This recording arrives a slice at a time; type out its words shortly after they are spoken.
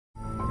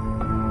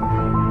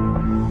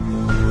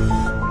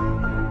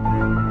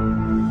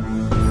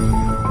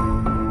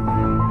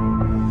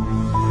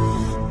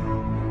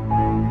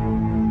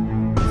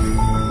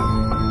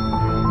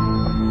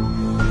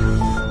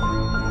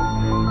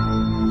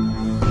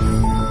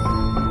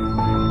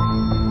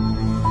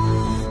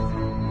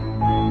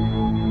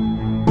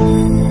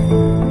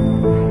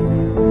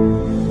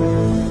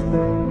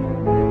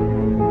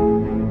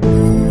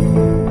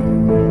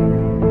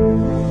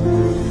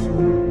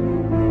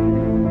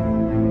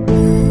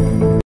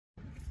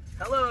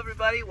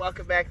everybody,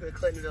 welcome back to the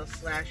Clintonville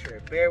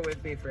Slasher. Bear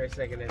with me for a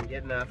second, I'm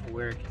getting off of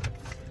work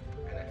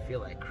and I feel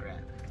like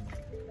crap.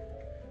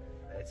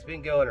 It's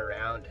been going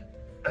around,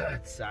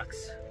 it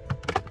sucks.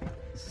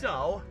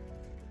 So,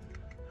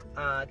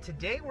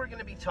 today we're going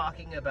to be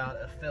talking about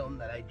a film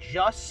that I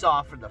just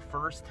saw for the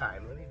first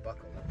time. Let me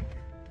buckle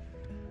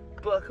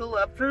up. Buckle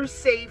up for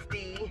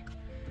safety.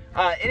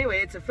 Anyway,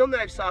 it's a film that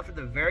I saw for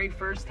the very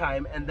first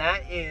time, and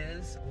that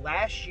is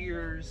last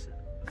year's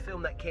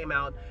film that came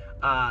out,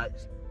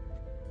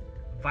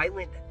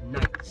 Violent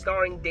Night,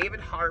 starring David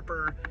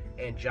Harper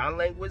and John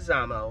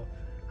Leguizamo.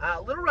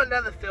 A little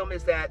rundown of the film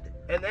is that,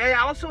 and it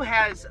also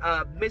has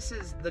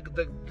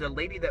the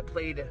lady that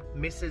played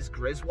Mrs.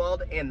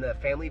 Griswold in the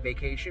Family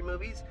Vacation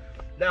movies.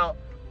 Now,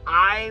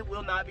 I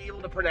will not be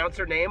able to pronounce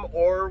her name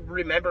or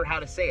remember how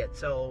to say it,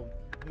 so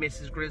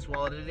Mrs.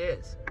 Griswold it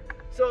is.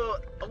 So,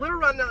 a little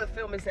rundown of the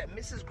film is that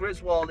Mrs.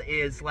 Griswold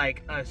is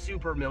like a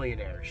super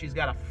millionaire. She's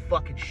got a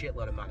fucking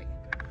shitload of money.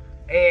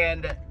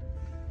 And,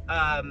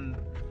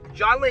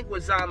 John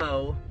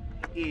Leguizamo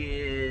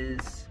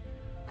is,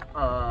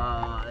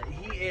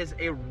 he is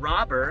a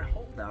robber.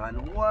 Hold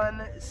on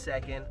one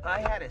second. I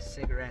had a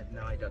cigarette.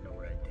 Now I don't know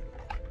where I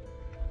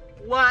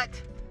did.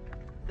 What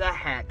the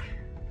heck?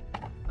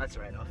 That's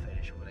right, I'll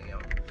finish when I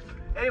go.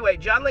 Anyway,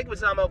 John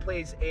Leguizamo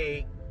plays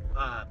a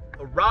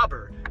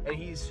robber, and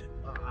he's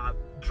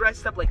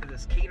dressed up like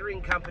this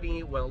catering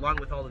company, well, along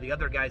with all of the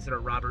other guys that are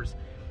robbers,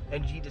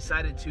 and he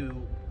decided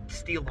to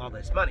steal all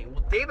this money.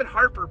 Well, David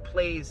Harper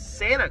plays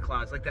Santa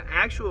Claus, like the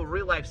actual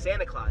real-life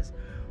Santa Claus.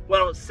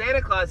 Well,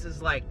 Santa Claus is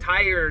like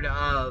tired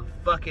of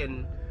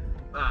fucking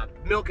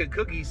milk and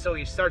cookies, so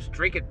he starts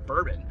drinking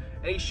bourbon,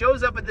 and he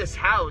shows up at this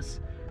house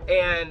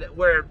and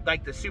where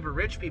like the super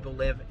rich people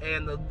live,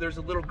 and there's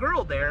a little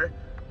girl there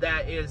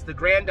that is the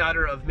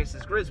granddaughter of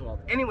Mrs.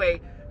 Griswold.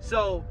 Anyway,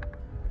 so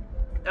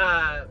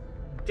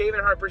David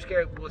Harper's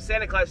character, well,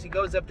 Santa Claus, he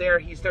goes up there,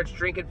 he starts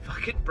drinking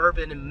fucking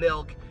bourbon and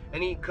milk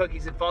and eating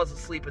cookies and falls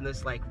asleep in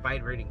this like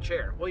vibrating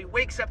chair. Well, he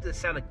wakes up to the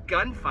sound of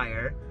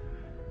gunfire,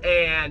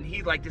 and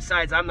he like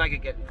decides, I'm not gonna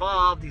get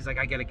involved. He's like,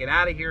 I gotta get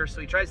out of here.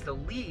 So he tries to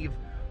leave.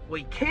 Well,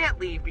 he can't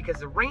leave because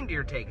the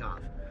reindeer take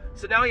off.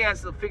 So now he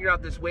has to figure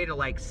out this way to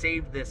like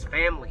save this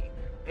family.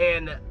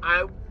 And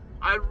I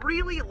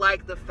really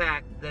like the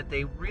fact that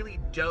they really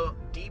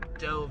deep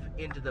dove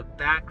into the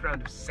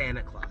background of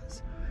Santa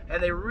Claus.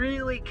 And they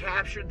really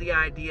captured the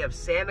idea of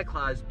Santa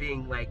Claus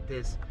being like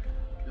this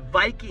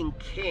Viking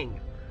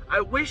king. I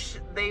wish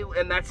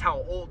and that's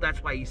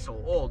why he's so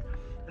old.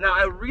 Now,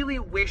 I really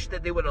wish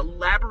that they would have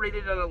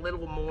elaborated on a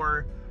little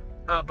more,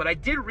 but I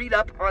did read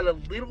up on a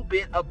little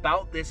bit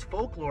about this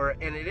folklore,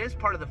 and it is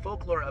part of the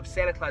folklore of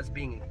Santa Claus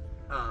being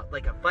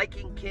like a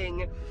Viking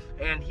king,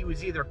 and he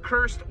was either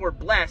cursed or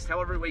blessed,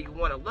 however way you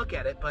want to look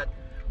at it, but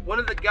one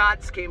of the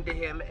gods came to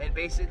him and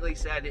basically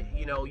said,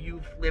 you know,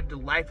 you've lived a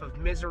life of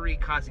misery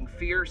causing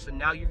fear, so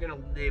now you're going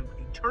to live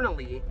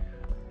eternally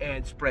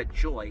and spread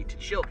joy to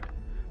children.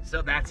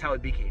 So that's how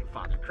it became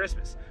Father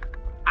Christmas.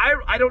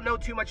 I don't know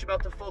too much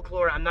about the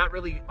folklore. I'm not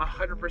really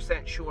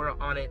 100% sure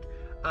on it.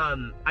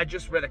 I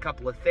just read a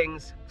couple of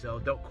things, so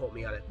don't quote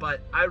me on it.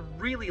 But I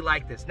really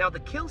like this. Now, the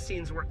kill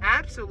scenes were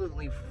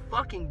absolutely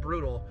fucking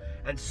brutal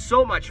and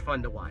so much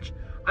fun to watch.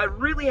 I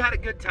really had a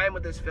good time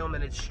with this film,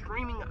 and it's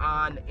streaming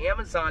on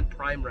Amazon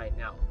Prime right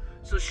now.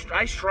 So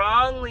I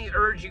strongly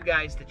urge you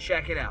guys to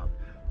check it out.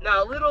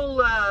 Now, a little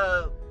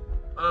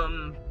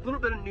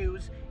bit of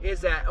news is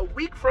that a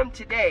week from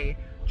today,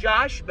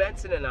 Josh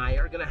Benson and I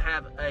are going to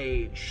have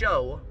a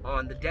show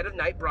on the Dead of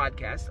Night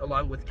broadcast,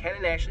 along with Ken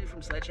and Ashley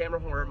from Sledgehammer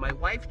Horror, my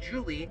wife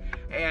Julie,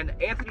 and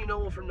Anthony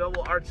Noble from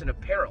Noble Arts and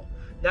Apparel.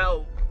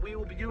 Now, we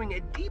will be doing a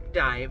deep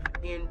dive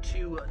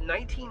into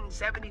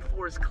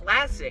 1974's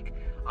classic,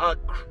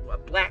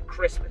 Black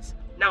Christmas.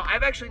 Now,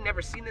 I've actually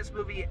never seen this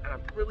movie, and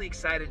I'm really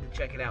excited to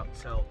check it out.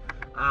 So,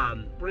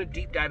 we're going to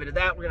deep dive into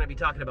that. We're going to be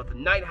talking about The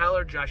Night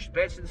Howler, Josh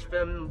Benson's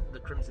film, The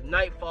Crimson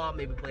Nightfall,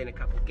 maybe playing a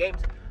couple of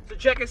games. So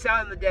check us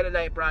out on the Dead of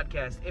Night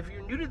broadcast. If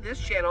you're new to this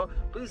channel,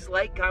 please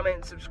like, comment,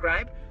 and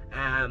subscribe.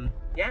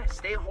 Yeah,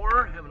 stay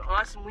horror. Have an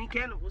awesome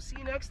weekend. We'll see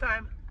you next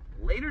time.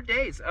 Later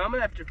days. I'm going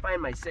to have to find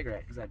my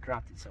cigarette because I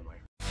dropped it somewhere.